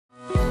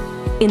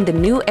In the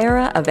new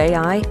era of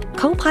AI,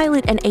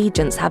 Copilot and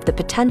agents have the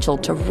potential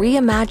to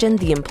reimagine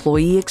the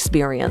employee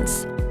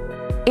experience.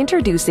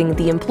 Introducing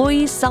the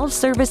Employee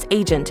Self-Service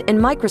Agent in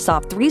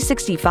Microsoft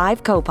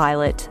 365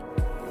 Copilot.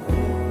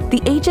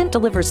 The agent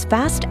delivers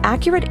fast,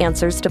 accurate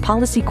answers to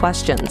policy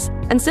questions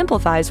and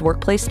simplifies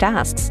workplace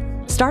tasks,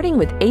 starting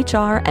with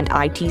HR and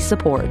IT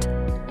support.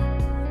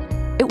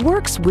 It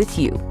works with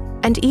you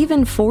and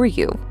even for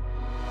you.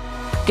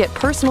 Get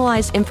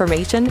personalized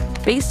information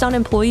based on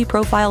employee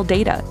profile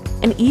data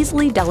and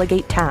easily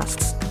delegate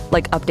tasks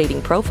like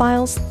updating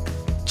profiles,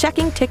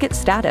 checking ticket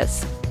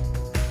status,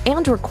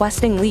 and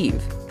requesting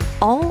leave,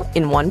 all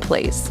in one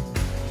place.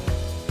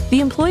 The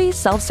Employee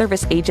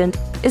Self-Service Agent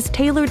is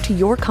tailored to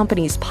your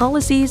company's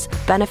policies,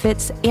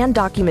 benefits, and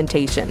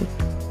documentation,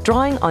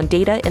 drawing on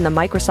data in the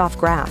Microsoft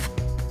Graph,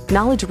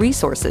 knowledge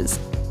resources,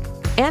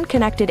 and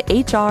connected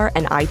HR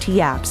and IT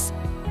apps.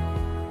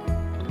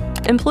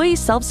 Employee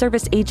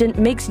Self-Service Agent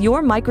makes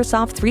your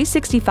Microsoft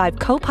 365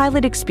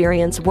 Copilot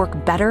experience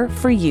work better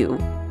for you.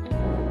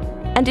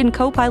 And in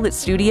Copilot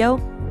Studio,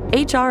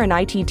 HR and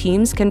IT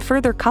teams can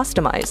further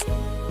customize,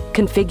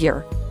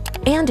 configure,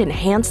 and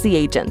enhance the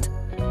agent.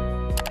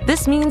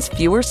 This means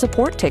fewer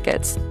support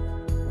tickets,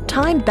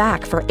 time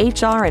back for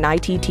HR and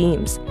IT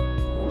teams,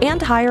 and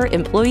higher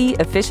employee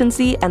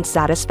efficiency and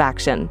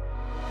satisfaction.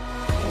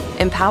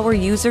 Empower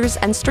users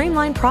and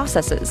streamline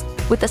processes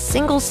with a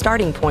single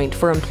starting point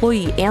for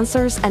employee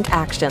answers and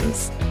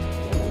actions.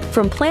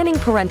 From planning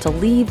parental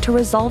leave to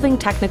resolving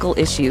technical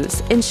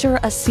issues, ensure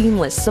a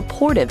seamless,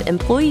 supportive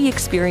employee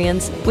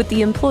experience with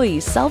the Employee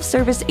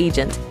Self-Service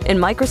Agent in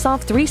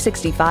Microsoft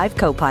 365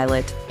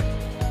 Copilot.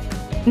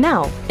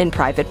 Now in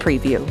private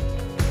preview.